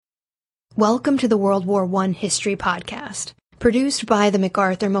Welcome to the World War I History Podcast, produced by the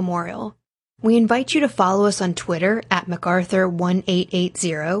MacArthur Memorial. We invite you to follow us on Twitter at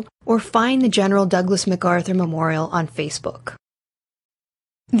MacArthur1880 or find the General Douglas MacArthur Memorial on Facebook.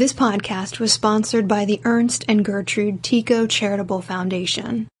 This podcast was sponsored by the Ernst and Gertrude Tico Charitable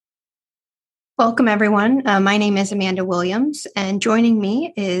Foundation. Welcome, everyone. My name is Amanda Williams, and joining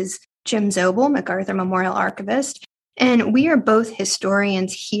me is Jim Zobel, MacArthur Memorial Archivist. And we are both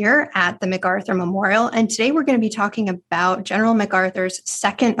historians here at the MacArthur Memorial. And today we're going to be talking about General MacArthur's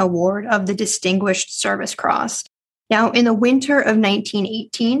second award of the Distinguished Service Cross. Now, in the winter of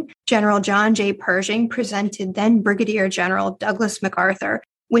 1918, General John J. Pershing presented then Brigadier General Douglas MacArthur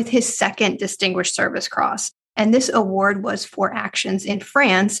with his second Distinguished Service Cross. And this award was for actions in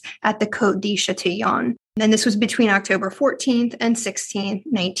France at the Côte de Châtillon. And this was between October 14th and 16th,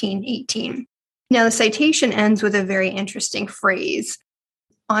 1918. Now, the citation ends with a very interesting phrase.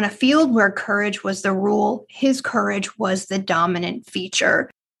 On a field where courage was the rule, his courage was the dominant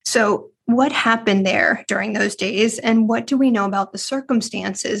feature. So what happened there during those days, and what do we know about the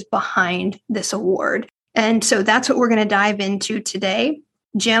circumstances behind this award? And so that's what we're going to dive into today.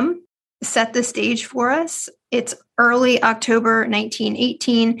 Jim, set the stage for us. It's early October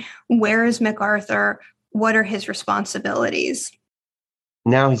 1918. Where is MacArthur? What are his responsibilities?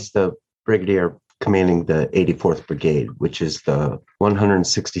 Now he's the brigadier commanding the 84th Brigade, which is the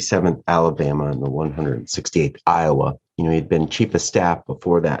 167th Alabama and the 168th Iowa. He'd been chief of staff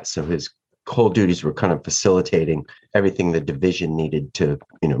before that, so his whole duties were kind of facilitating everything the division needed to,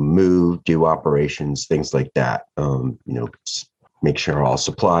 move, do operations, things like that. Make sure all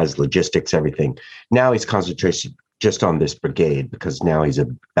supplies, logistics, everything. Now he's concentrated just on this brigade because now he's a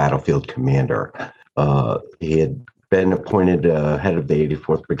battlefield commander. He had been appointed head of the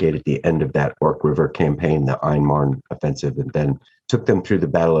 84th Brigade at the end of that Ork River campaign, the Einmarn offensive, and then took them through the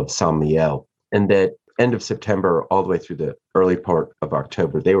Battle of Saint-Mihiel. And that end of September, all the way through the early part of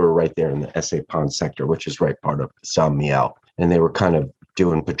October, they were right there in the Essay Pond sector, which is right part of Saint-Mihiel. And they were kind of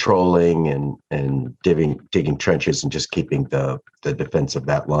doing patrolling and digging trenches and just keeping the defense of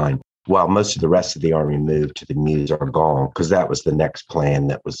that line, while most of the rest of the army moved to the Meuse-Argonne, because that was the next plan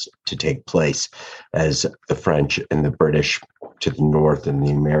that was to take place as the French and the British to the north and the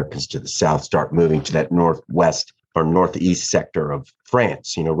Americans to the south start moving to that northwest or northeast sector of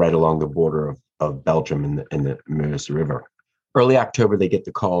France, right along the border of Belgium and the Meuse River. Early October, they get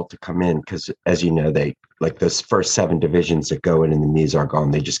the call to come in because, as you know, they like those first 7 divisions that go in the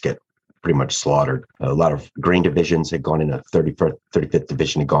Meuse-Argonne, they just get pretty much slaughtered. A lot of Green divisions had gone in, a 35th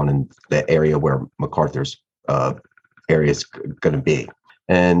Division had gone in the area where MacArthur's area is going to be.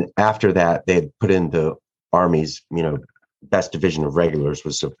 And after that, they had put in the Army's, best division of regulars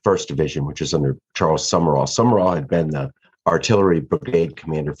was the 1st Division, which is under Charles Summerall. Summerall had been the artillery brigade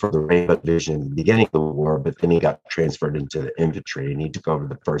commander for the Rainbow Division at the beginning of the war, but then he got transferred into the infantry and he took over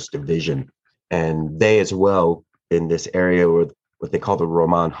the 1st Division. And they as well, in this area with what they call the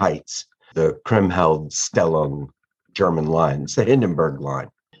Roman Heights, the Kriemhilde-Stellung German lines, the Hindenburg line.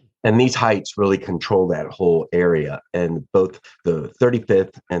 And these heights really control that whole area. And both the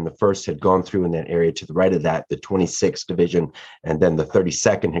 35th and the 1st had gone through in that area. To the right of that, the 26th Division, and then the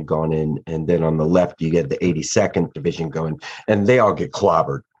 32nd had gone in. And then on the left, you get the 82nd Division going. And they all get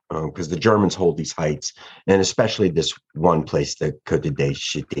clobbered because the Germans hold these heights. And especially this one place, the Côte de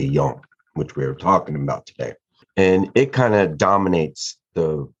Châtillon, which we were talking about today. And it kind of dominates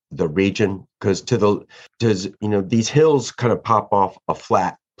the region because these hills kind of pop off a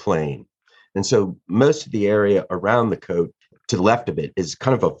flat plain. And so most of the area around the Côte to the left of it is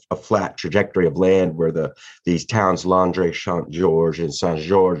kind of a flat trajectory of land where these towns, Landres, Saint-Georges, and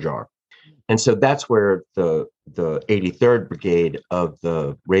Saint-Georges are. And so that's where the 83rd Brigade of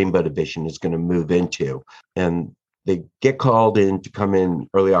the Rainbow Division is going to move into. And they get called in to come in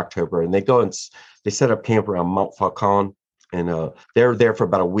early October, and they go and they set up camp around Mont Faucon. And they're there for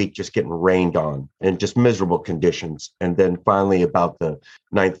about a week just getting rained on and just miserable conditions. And then finally about the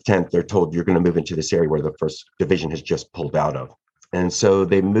 9th, 10th, they're told you're going to move into this area where the 1st Division has just pulled out of. And so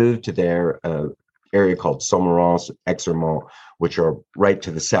they moved to their area called Sommerance, Exermont, which are right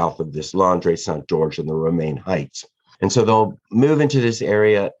to the south of this Landres, Saint-Georges, and the Romaine Heights. And so they'll move into this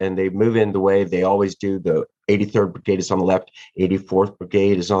area, and they move in the way they always do. The 83rd Brigade is on the left, 84th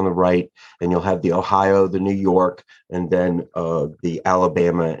Brigade is on the right, and you'll have the Ohio, the New York, and then the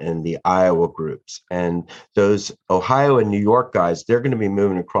Alabama and the Iowa groups. And those Ohio and New York guys, they're going to be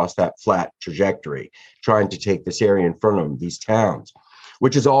moving across that flat trajectory, trying to take this area in front of them, these towns,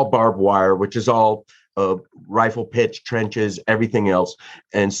 which is all barbed wire, which is all rifle pits, trenches, everything else.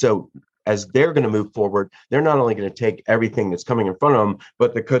 And so as they're going to move forward, they're not only going to take everything that's coming in front of them,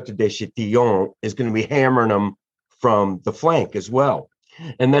 but the Côte de Châtillon is going to be hammering them from the flank as well.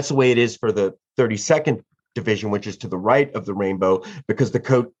 And that's the way it is for the 32nd Division, which is to the right of the rainbow, because the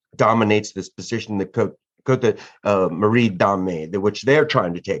Côte dominates this position, the Côte de Marie Dame, which they're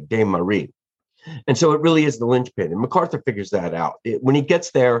trying to take, Dame Marie. And so it really is the linchpin. And MacArthur figures that out. When he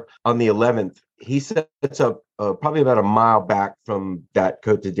gets there on the 11th, he sets up probably about a mile back from that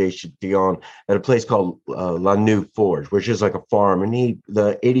Côte de Châtillon at a place called La New Forge, which is like a farm. And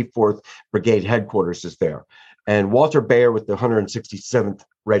the 84th Brigade headquarters is there. And Walter Bayer with the 167th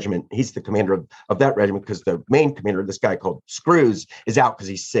Regiment, he's the commander of that regiment, because the main commander, this guy called Screws, is out because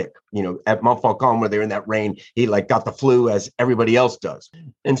he's sick. At Montfaucon, where they're in that rain, he got the flu as everybody else does.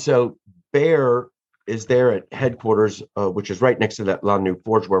 And so Bayer is there at headquarters, which is right next to that La New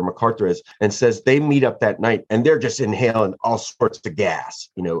Forge where MacArthur is, and says they meet up that night and they're just inhaling all sorts of gas,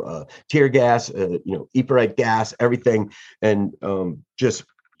 tear gas, eperite gas, everything, and just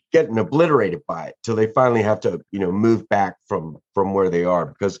getting obliterated by it till they finally have to, move back from where they are,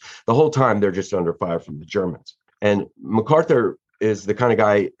 because the whole time they're just under fire from the Germans. And MacArthur is the kind of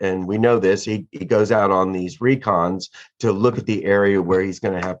guy, and we know this, he goes out on these recons to look at the area where he's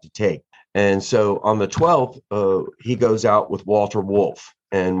going to have to take. And so on the 12th, he goes out with Walter Wolfe.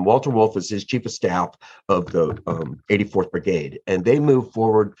 And Walter Wolfe is his chief of staff of the 84th Brigade. And they move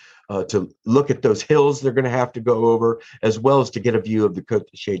forward to look at those hills they're going to have to go over, as well as to get a view of the Côte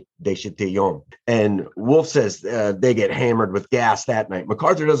de Châtillon. And Wolfe says they get hammered with gas that night.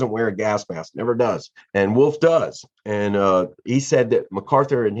 MacArthur doesn't wear a gas mask, never does. And Wolfe does. And he said that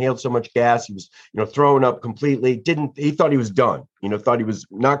MacArthur inhaled so much gas, he was, throwing up completely. He thought he was done, thought he was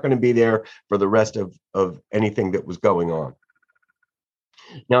not going to be there for the rest of anything that was going on.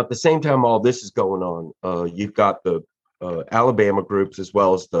 Now, at the same time all this is going on, you've got the Alabama groups as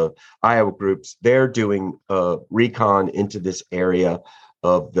well as the Iowa groups. They're doing recon into this area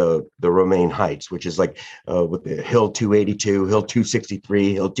of the Romaine Heights, which is with the Hill 282, Hill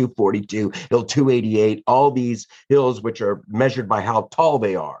 263, Hill 242, Hill 288, all these hills which are measured by how tall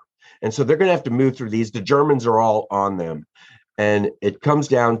they are. And so they're going to have to move through these. The Germans are all on them. And it comes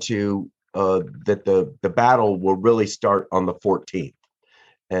down to that the battle will really start on the 14th.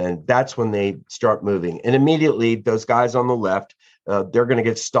 And that's when they start moving. And immediately, those guys on the left, they're going to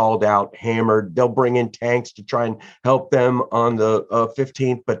get stalled out, hammered. They'll bring in tanks to try and help them on the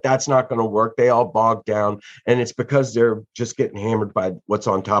 15th, but that's not going to work. They all bog down. And it's because they're just getting hammered by what's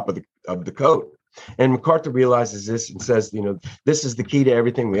on top of the Côte. And MacArthur realizes this and says, this is the key to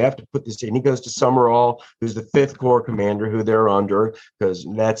everything. We have to put this in. He goes to Summerall, who's the 5th Corps commander, who they're under, because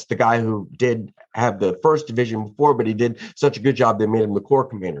that's the guy who did have the 1st Division before, but he did such a good job they made him the Corps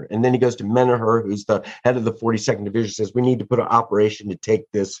commander. And then he goes to Menaher, who's the head of the 42nd Division, says, we need to put an operation to take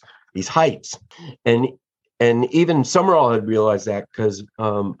these heights. And even Summerall had realized that, because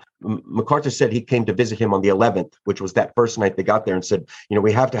MacArthur said he came to visit him on the 11th, which was that first night they got there, and said,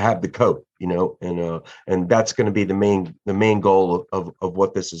 we have to have the Côte, and that's going to be the main goal of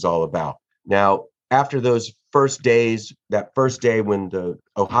what this is all about. Now, after those first days, that first day when the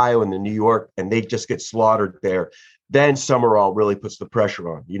Ohio and the New York, and they just get slaughtered there, then Summerall really puts the pressure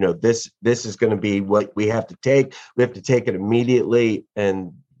on. This is going to be what we have to take. We have to take it immediately.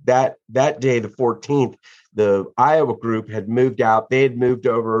 And that day, the 14th, the Iowa group had moved out. They had moved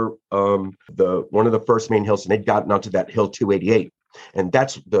over one of the first main hills, and they'd gotten onto that Hill 288. And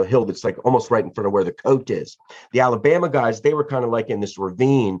that's the hill that's almost right in front of where the Côte is. The Alabama guys, they were kind of in this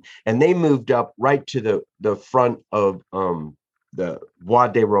ravine, and they moved up right to the front of the Bois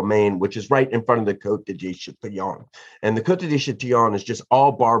de Romaine, which is right in front of the Côte de Châtillon. And the Côte de Châtillon is just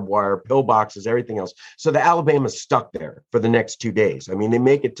all barbed wire, pillboxes, everything else. So the Alabama's stuck there for the next 2 days. I mean, they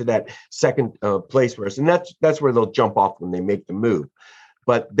make it to that second place where, and that's where they'll jump off when they make the move.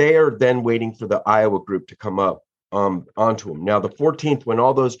 But they are then waiting for the Iowa group to come up onto them. Now, the 14th, when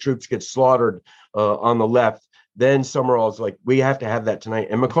all those troops get slaughtered on the left, then Summerall's like, we have to have that tonight.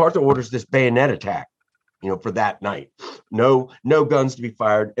 And MacArthur orders this bayonet attack, for that night. No guns to be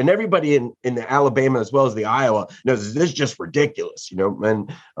fired. And everybody in the Alabama as well as the Iowa knows this is just ridiculous, And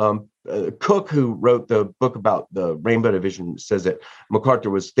Cook, who wrote the book about the Rainbow Division, says that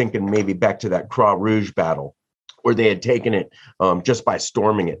MacArthur was thinking maybe back to that Croix Rouge battle, where they had taken it just by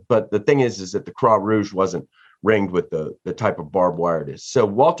storming it. But the thing is that the Croix Rouge wasn't ringed with the type of barbed wire it is. So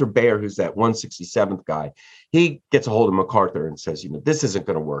Walter Bayer, who's that 167th guy, he gets a hold of MacArthur and says, this isn't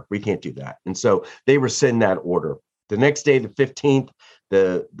going to work. We can't do that. And so they rescind that order. The next day, the 15th,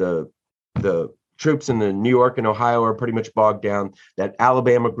 the troops in the New York and Ohio are pretty much bogged down. That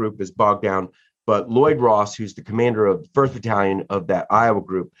Alabama group is bogged down. But Lloyd Ross, who's the commander of the 1st Battalion of that Iowa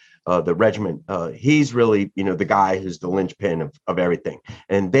group, the regiment. He's really, the guy who's the linchpin of everything.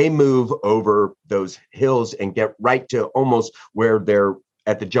 And they move over those hills and get right to almost where they're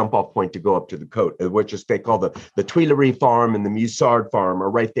at the jump off point to go up to the Côte, which is they call the Tuileries farm and the Musard farm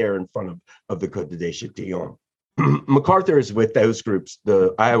are right there in front of the Côte de Châtillon. MacArthur is with those groups,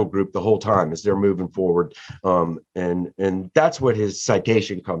 the Iowa group, the whole time as they're moving forward. And that's what his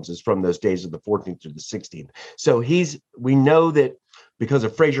citation comes, is from those days of the 14th through the 16th. So we know that because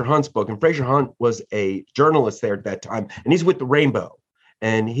of Fraser Hunt's book, and Fraser Hunt was a journalist there at that time, and he's with the Rainbow.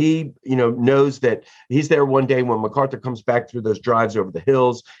 And he, knows that he's there one day when MacArthur comes back through those drives over the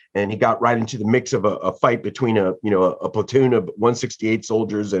hills, and he got right into the mix of a fight between a platoon of 168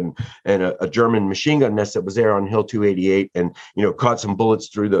 soldiers and a German machine gun nest that was there on Hill 288, and caught some bullets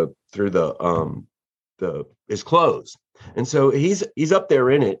through his clothes. And so he's up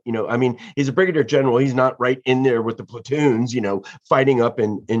there in it, he's a brigadier general. He's not right in there with the platoons, fighting up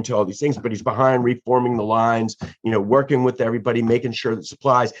into all these things, but he's behind, reforming the lines, working with everybody, making sure that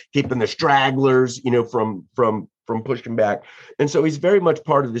supplies, keeping the stragglers, from pushing back. And so he's very much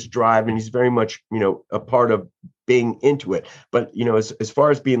part of this drive, and he's very much, a part of being into it. But, as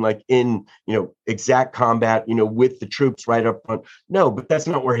far as being like in, exact combat, with the troops right up front, no, but that's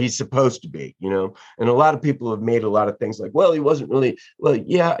not where he's supposed to be, and a lot of people have made a lot of things like, well, he wasn't really, well,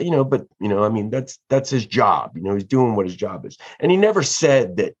 yeah, but, that's his job, he's doing what his job is. And he never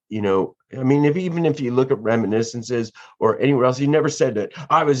said that, even if you look at reminiscences or anywhere else, he never said that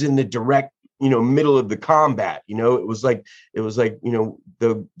I was in the direct middle of the combat. It was like,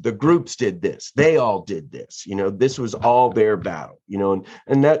 the groups did this. They all did this. This was all their battle,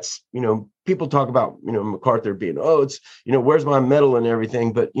 and that's, people talk about, MacArthur being, oh, it's, where's my medal and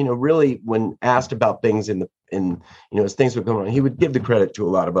everything. But, really when asked about things as things would come on, he would give the credit to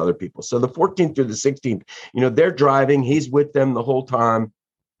a lot of other people. So the 14th through the 16th, they're driving, he's with them the whole time,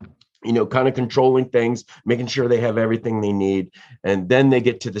 kind of controlling things, making sure they have everything they need. And then they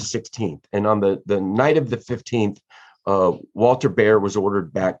get to the 16th. And on the night of the 15th, Walter Bear was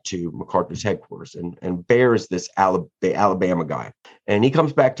ordered back to MacArthur's headquarters. And Bear is the Alabama guy. And he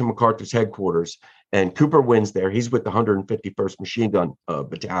comes back to MacArthur's headquarters, and Cooper wins there. He's with the 151st Machine Gun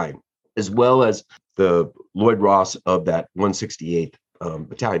Battalion, as well as the Lloyd Ross of that 168th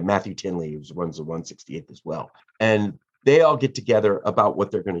Battalion, Matthew Tinley, who runs the 168th as well. And they all get together about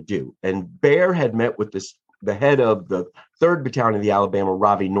what they're going to do. And Bear had met with the head of the 3rd Battalion of the Alabama,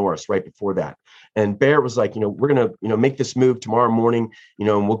 Ravi Norris, right before that. And Bear was like, we're going to, make this move tomorrow morning,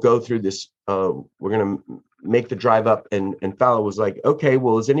 and we'll go through this. We're going to make the drive up. And Fowler was like, okay,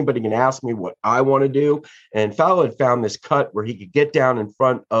 well, is anybody going to ask me what I want to do? And Fowler had found this cut where he could get down in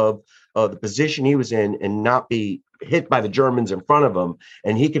front of the position he was in and not be hit by the Germans in front of him,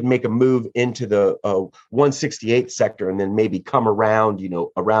 and he could make a move into the 168th sector and then maybe come around,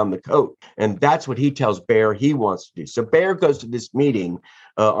 around the Côte. And that's what he tells Bear he wants to do. So Bear goes to this meeting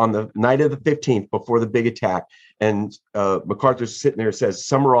on the night of the 15th before the big attack, and MacArthur's sitting there, says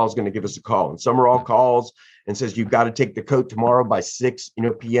Summerall's going to give us a call. And Summerall calls and says, you've got to take the Côte tomorrow by 6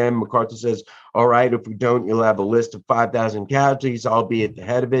 p.m. MacArthur says, all right, if we don't, you'll have a list of 5,000 casualties. I'll be at the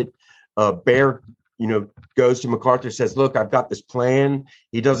head of it. Bear goes to MacArthur, says, look, I've got this plan.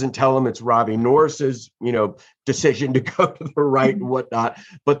 He doesn't tell him it's Ravi Norris's, decision to go to the right and whatnot.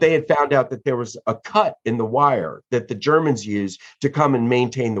 But they had found out that there was a cut in the wire that the Germans used to come and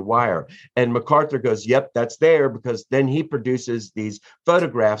maintain the wire. And MacArthur goes, yep, that's there, because then he produces these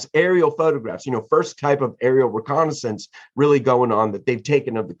photographs, aerial photographs, first type of aerial reconnaissance really going on that they've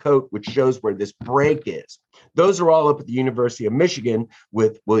taken of the Côte, which shows where this break is. Those are all up at the University of Michigan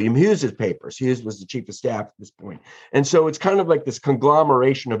with William Hughes's papers. Hughes was the chief of staff at this point. And so it's kind of like this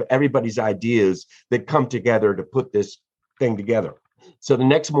conglomeration of everybody's ideas that come together to put this thing together. So the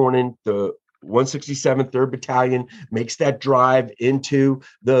next morning, the 167th 3rd Battalion makes that drive into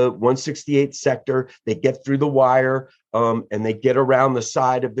the 168th sector. They get through the wire, and they get around the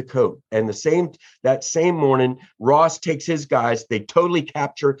side of the Côte. And that same morning, Ross takes his guys. They totally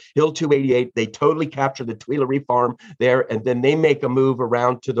capture Hill 288. They totally capture the Tuileries farm there, and then they make a move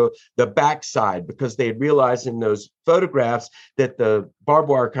around to the backside, because they had realized in those photographs that the barbed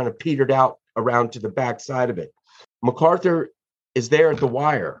wire kind of petered out around to the backside of it. MacArthur is there at the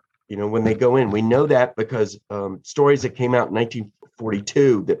wire, when they go in. We know that because stories that came out in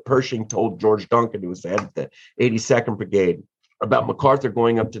 1942 that Pershing told George Duncan, who was the head of the 82nd Brigade, about MacArthur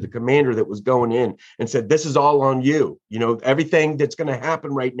going up to the commander that was going in and said, this is all on you. Everything that's going to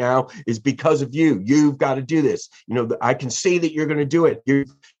happen right now is because of you. You've got to do this. I can see that you're going to do it.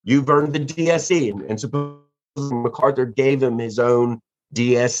 You've earned the DSC. And suppose MacArthur gave him his own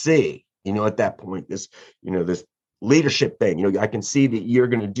DSC, at that point, this leadership thing. You know, I can see that you're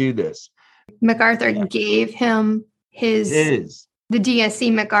going to do this. MacArthur gave him the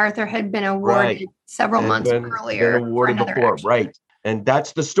DSC MacArthur had been awarded several months earlier. Been awarded before, action. Right. And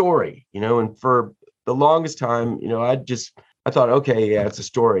that's the story, you know, and for the longest time, you know, I thought, okay, yeah, it's a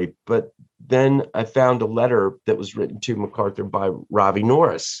story. But then I found a letter that was written to MacArthur by Ravi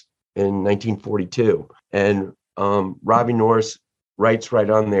Norris in 1942. And Ravi Norris writes right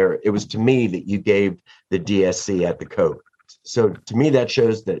on there, it was to me that you gave the DSC at the Côte. So to me, that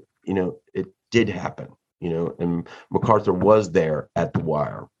shows that, you know, it did happen, you know, and MacArthur was there at the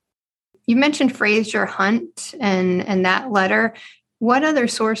wire. You mentioned Fraser Hunt and that letter. What other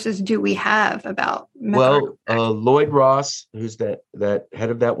sources do we have about MacArthur? Well, Lloyd Ross, who's that head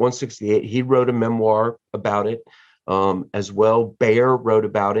of that 168, he wrote a memoir about it. As well, Baer wrote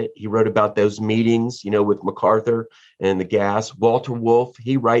about it. He wrote about those meetings, you know, with MacArthur and the gas. Walter Wolf,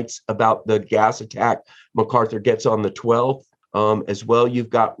 he writes about the gas attack MacArthur gets on the 12th. As well, you've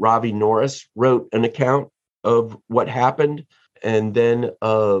got Ravi Norris wrote an account of what happened. And then,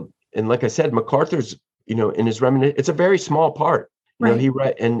 and like I said, MacArthur's, you know, in his reminiscence, it's a very small part. You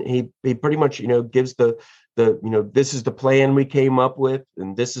know, he pretty much, you know, gives the, you know, this is the plan we came up with,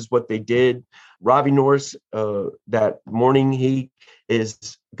 and this is what they did. Ravi Norris, that morning, he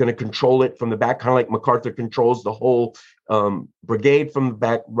is going to control it from the back, kind of like MacArthur controls the whole brigade from the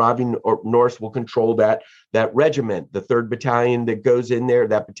back. Ravi Norris will control that regiment, the 3rd Battalion that goes in there,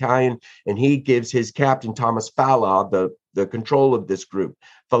 that battalion, and he gives his captain, Thomas Fallaw, the control of this group.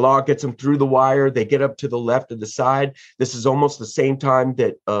 Fallaw gets them through the wire. They get up to the left of the side. This is almost the same time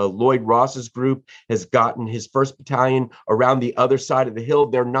that Lloyd Ross's group has gotten his 1st Battalion around the other side of the hill.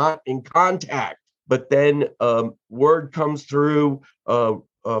 They're not in contact. But then word comes through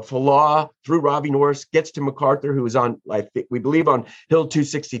Fallaw, through Ravi Norris, gets to MacArthur, who is on, I think, we believe, on Hill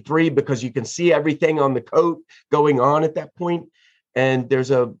 263, because you can see everything on the Côte going on at that point. And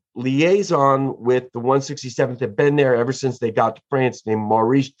there's a liaison with the 167th that have been there ever since they got to France, named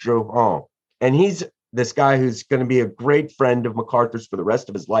Maurice Johan. And he's this guy who's going to be a great friend of MacArthur's for the rest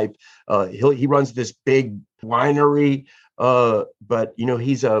of his life. He runs this big winery, but, you know,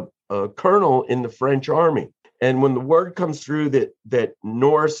 he's a colonel in the French army. And when the word comes through that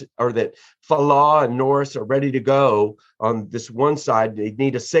Norris, or that Fallaw and Norris are ready to go on this one side, they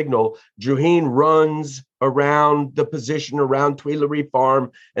need a signal. Johan runs around the position around Tuileries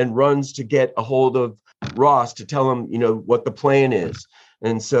Farm and runs to get a hold of Ross to tell him, you know, what the plan is.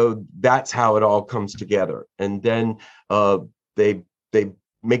 And so that's how it all comes together. And then they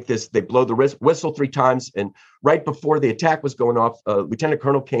make this, they blow the whistle 3 times. And right before the attack was going off, Lieutenant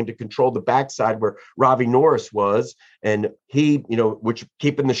Colonel came to control the backside where Ravi Norris was. And he, you know, which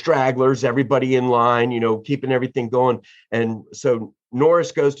keeping the stragglers, everybody in line, you know, keeping everything going. And so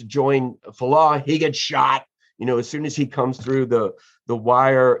Norris goes to join Fallaw. He gets shot, you know, as soon as he comes through the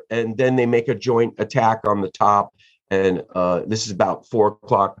wire. And then they make a joint attack on the top. And this is about 4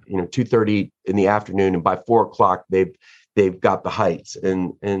 o'clock, you know, 2:30 in the afternoon. And by 4 o'clock, they've got the heights,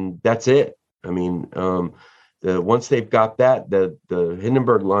 and that's it. I mean, once they've got that, the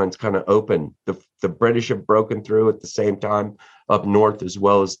Hindenburg line's kind of open. The British have broken through at the same time up north, as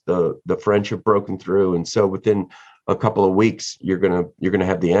well as the French have broken through. And so within a couple of weeks, you're gonna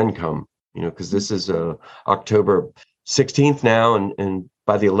have the end come. You know, because this is October 16th now, and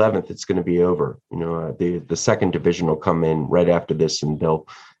by the 11th, it's going to be over. You know, the 2nd Division will come in right after this, and they'll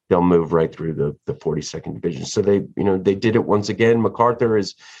move right through the 42nd Division. So they did it once again. MacArthur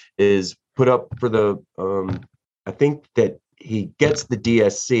is put up for the I think that he gets the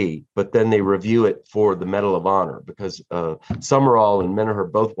DSC, but then they review it for the Medal of Honor, because Summerall and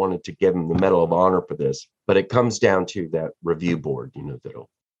Menaher both wanted to give him the Medal of Honor for this, but it comes down to that review board, you know,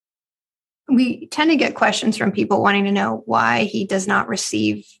 we tend to get questions from people wanting to know why he does not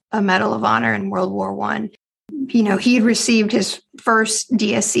receive a Medal of Honor in World War I. You know, he had received his first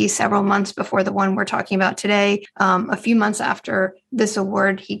DSC several months before the one we're talking about today. A few months after this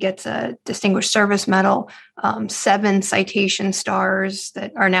award, he gets a Distinguished Service Medal, 7 citation stars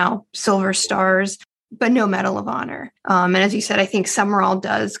that are now silver stars, but no Medal of Honor. And as you said, I think Summerall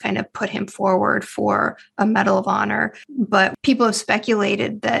does kind of put him forward for a Medal of Honor. But people have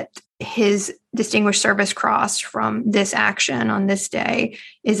speculated that his Distinguished Service Cross from this action on this day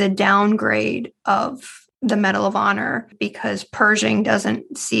is a downgrade of the Medal of Honor, because Pershing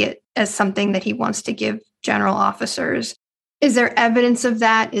doesn't see it as something that he wants to give general officers. Is there evidence of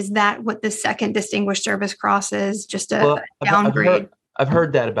that? Is that what the 2nd Distinguished Service Cross is? Just a downgrade? I've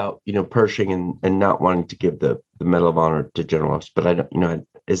heard that about, you know, Pershing and not wanting to give the Medal of Honor to general officers, but I don't, you know,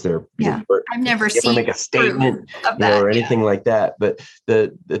 Is there, I've never you ever seen make a statement of that, or anything like that? But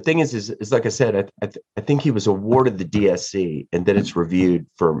the thing is like I said, I think he was awarded the DSC and then it's reviewed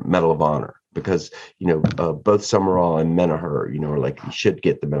for Medal of Honor because, both Summerall and Menaher, are like, he should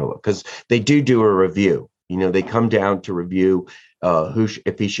get the medal because they do a review. They come down to review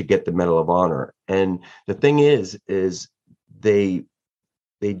if he should get the Medal of Honor. And the thing is they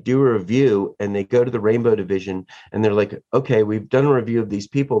do a review and they go to the Rainbow Division and they're like, okay, we've done a review of these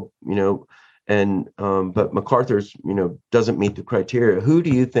people, and but MacArthur's, doesn't meet the criteria. Who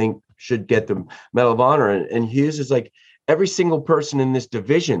do you think should get the Medal of Honor? And Hughes is like, every single person in this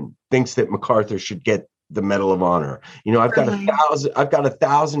division thinks that MacArthur should get the Medal of Honor. I've got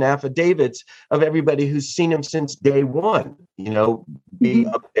 1,000 affidavits of everybody who's seen him since day one, being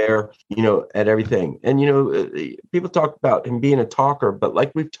up there, at everything. And, people talk about him being a talker, but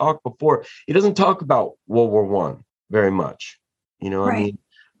like we've talked before, he doesn't talk about World War One very much. Right.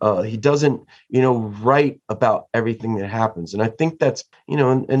 He doesn't, write about everything that happens. And I think that's,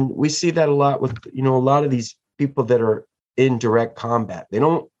 and we see that a lot with, a lot of these people that are in direct combat. They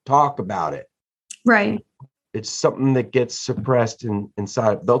don't talk about it. Right. It's something that gets suppressed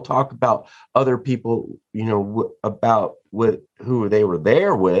inside. They'll talk about other people, about who they were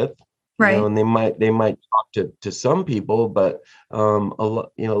there with, right. And they might talk to some people, but a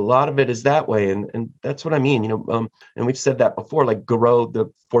lot of it is that way, and that's what I mean. And we've said that before. Like Gouraud, the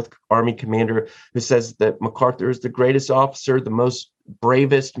 4th Army commander, who says that MacArthur is the greatest officer, the most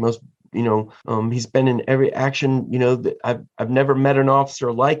bravest, most he's been in every action, that I've never met an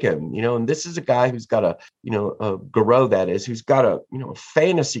officer like him, and this is a guy who's got a Gouraud, that is, who's got a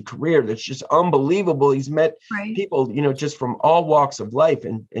fantasy career that's just unbelievable. He's met people, just from all walks of life.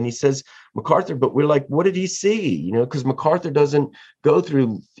 And he says MacArthur, but we're like, what did he see? Because MacArthur doesn't go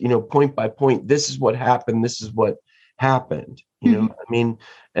through, point by point. This is what happened. This is what happened.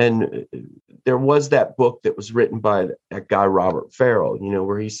 And there was that book that was written by that guy, Robert Farrell,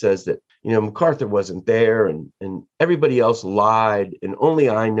 where he says that, MacArthur wasn't there and everybody else lied and only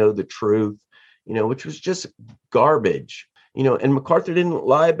I know the truth, which was just garbage, and MacArthur didn't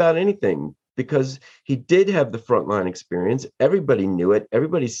lie about anything because he did have the frontline experience. Everybody knew it.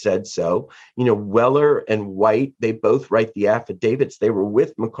 Everybody said so. Weller and White, they both write the affidavits. They were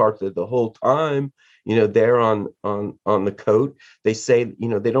with MacArthur the whole time. There on the Côte. They say,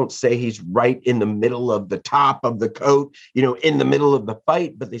 they don't say he's right in the middle of the top of the Côte, in the middle of the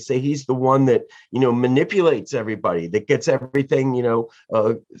fight, but they say he's the one that, manipulates everybody, that gets everything,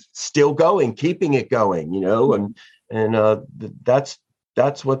 still going, keeping it going, and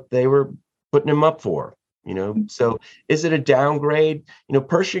that's what they were putting him up for, So is it a downgrade?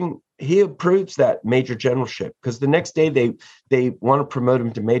 Pershing, he approves that major generalship because the next day they want to promote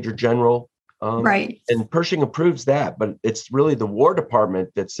him to major general. Right. And Pershing approves that, but it's really the War Department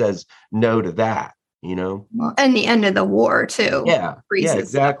that says no to that, Well, and the end of the war, too. Yeah,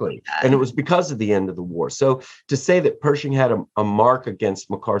 exactly. Like, and it was because of the end of the war. So to say that Pershing had a mark against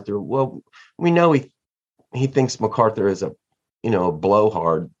MacArthur, well, we know he thinks MacArthur is a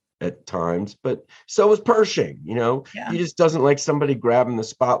blowhard at times, but so was Pershing, He just doesn't like somebody grabbing the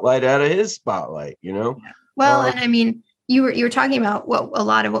spotlight out of his spotlight, Yeah. Well, and I mean, you were talking about a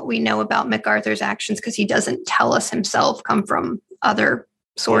lot of what we know about MacArthur's actions because he doesn't tell us himself, come from other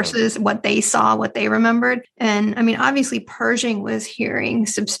sources, what they saw, what they remembered. And I mean, obviously Pershing was hearing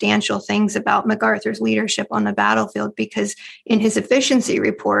substantial things about MacArthur's leadership on the battlefield because in his efficiency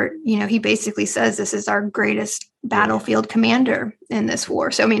report, he basically says this is our greatest battlefield commander in this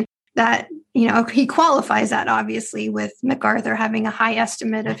war. So, I mean, that, he qualifies that obviously with MacArthur having a high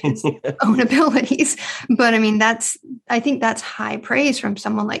estimate of his own abilities. But I mean, I think that's high praise from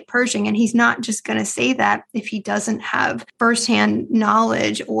someone like Pershing. And he's not just going to say that if he doesn't have firsthand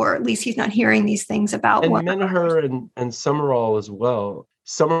knowledge, or at least he's not hearing these things about and Menaher and Summerall as well.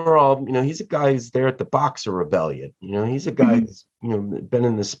 Summerall, he's a guy who's there at the Boxer Rebellion. He's a guy who's, been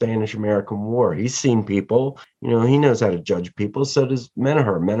in the Spanish-American War. He's seen people, he knows how to judge people. So does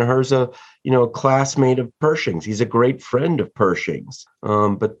Menaher. Menaher's a classmate of Pershing's. He's a great friend of Pershing's.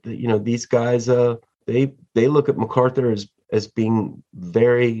 But, these guys, they look at MacArthur as being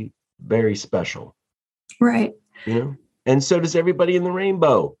very, very special. Right. And so does everybody in the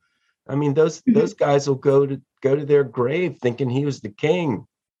Rainbow. I mean, those guys will go to their grave thinking he was the king.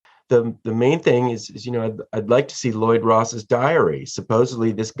 The main thing is I'd like to see Lloyd Ross's diary.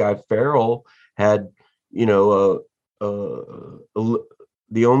 Supposedly, this guy Farrell had the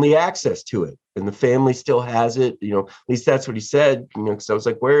only access to it, and the family still has it. At least that's what he said. Because I was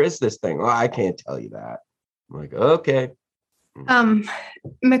like, "Where is this thing?" "Oh, I can't tell you that." I'm like, "Okay."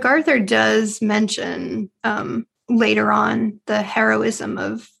 MacArthur does mention later on the heroism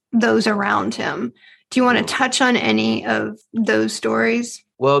of those around him. Do you want to touch on any of those stories?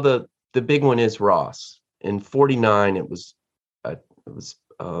 Well, the big one is Ross. In 1949, it was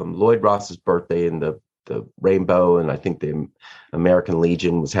Lloyd Ross's birthday, and the Rainbow, and I think the American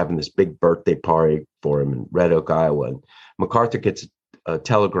Legion was having this big birthday party for him in Red Oak, Iowa. And MacArthur gets a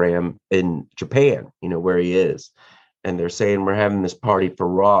telegram in Japan, where he is. And they're saying, we're having this party for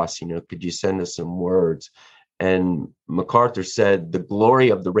Ross, could you send us some words? And MacArthur said, the glory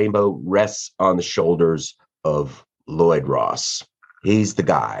of the Rainbow rests on the shoulders of Lloyd Ross. He's the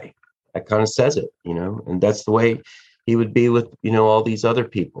guy. That kind of says it, and that's the way he would be with, all these other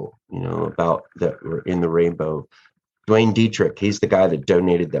people, about that were in the Rainbow. Dwayne Dietrich, he's the guy that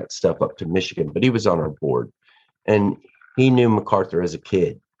donated that stuff up to Michigan, but he was on our board. And he knew MacArthur as a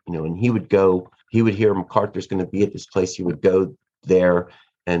kid, and he would hear MacArthur's going to be at this place. He would go there,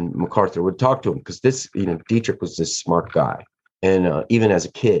 and MacArthur would talk to him because this, Dietrich was this smart guy. And even as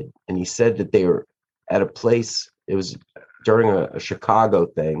a kid, and he said that they were at a place, it was during a Chicago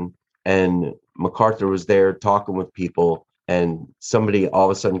thing, and MacArthur was there talking with people, and somebody all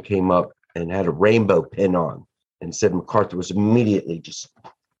of a sudden came up and had a rainbow pin on and said MacArthur was immediately just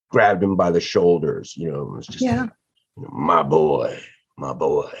grabbed him by the shoulders, it was just, my boy,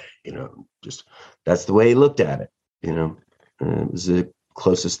 just that's the way he looked at it, and it was the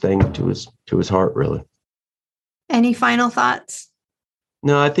closest thing to his heart, really. Any final thoughts?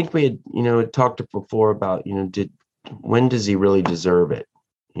 No, I think we had, talked before about, when does he really deserve it?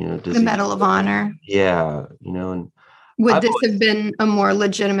 The Medal of Honor. Yeah, and would this have been a more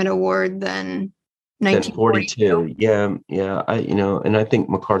legitimate award than 1942? Yeah. And I think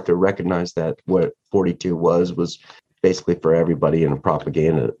MacArthur recognized that what 42 was basically for everybody in a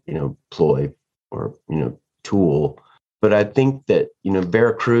propaganda, ploy or tool. But I think that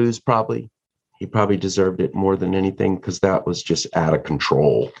Veracruz he probably deserved it more than anything because that was just out of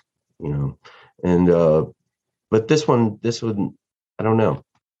control, And but this one, I don't know.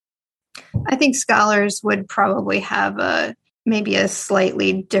 I think scholars would probably have maybe a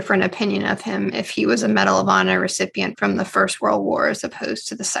slightly different opinion of him if he was a Medal of Honor recipient from the First World War as opposed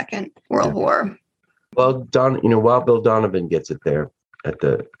to the Second World War. Well, Wild Bill Donovan gets it there at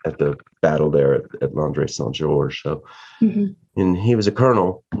the battle there at Landres Saint-Georges. So, and he was a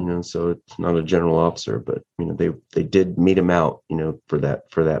colonel, so it's not a general officer, but they did meet him out, for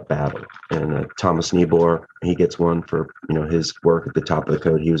that battle. And Thomas Niebuhr, he gets one for his work at the top of the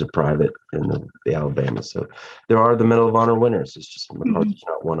code. He was a private in the Alabama. So there are the Medal of Honor winners. It's just MacArthur's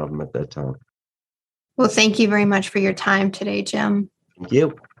not one of them at that time. Well, thank you very much for your time today, Jim. Thank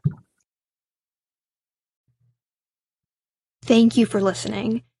you. Thank you for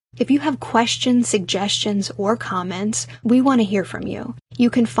listening. If you have questions, suggestions, or comments, we want to hear from you. You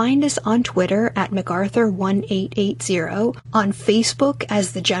can find us on Twitter at MacArthur1880, on Facebook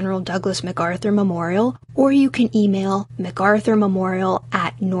as the General Douglas MacArthur Memorial, or you can email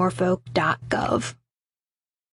MacArthurMemorial@norfolk.gov.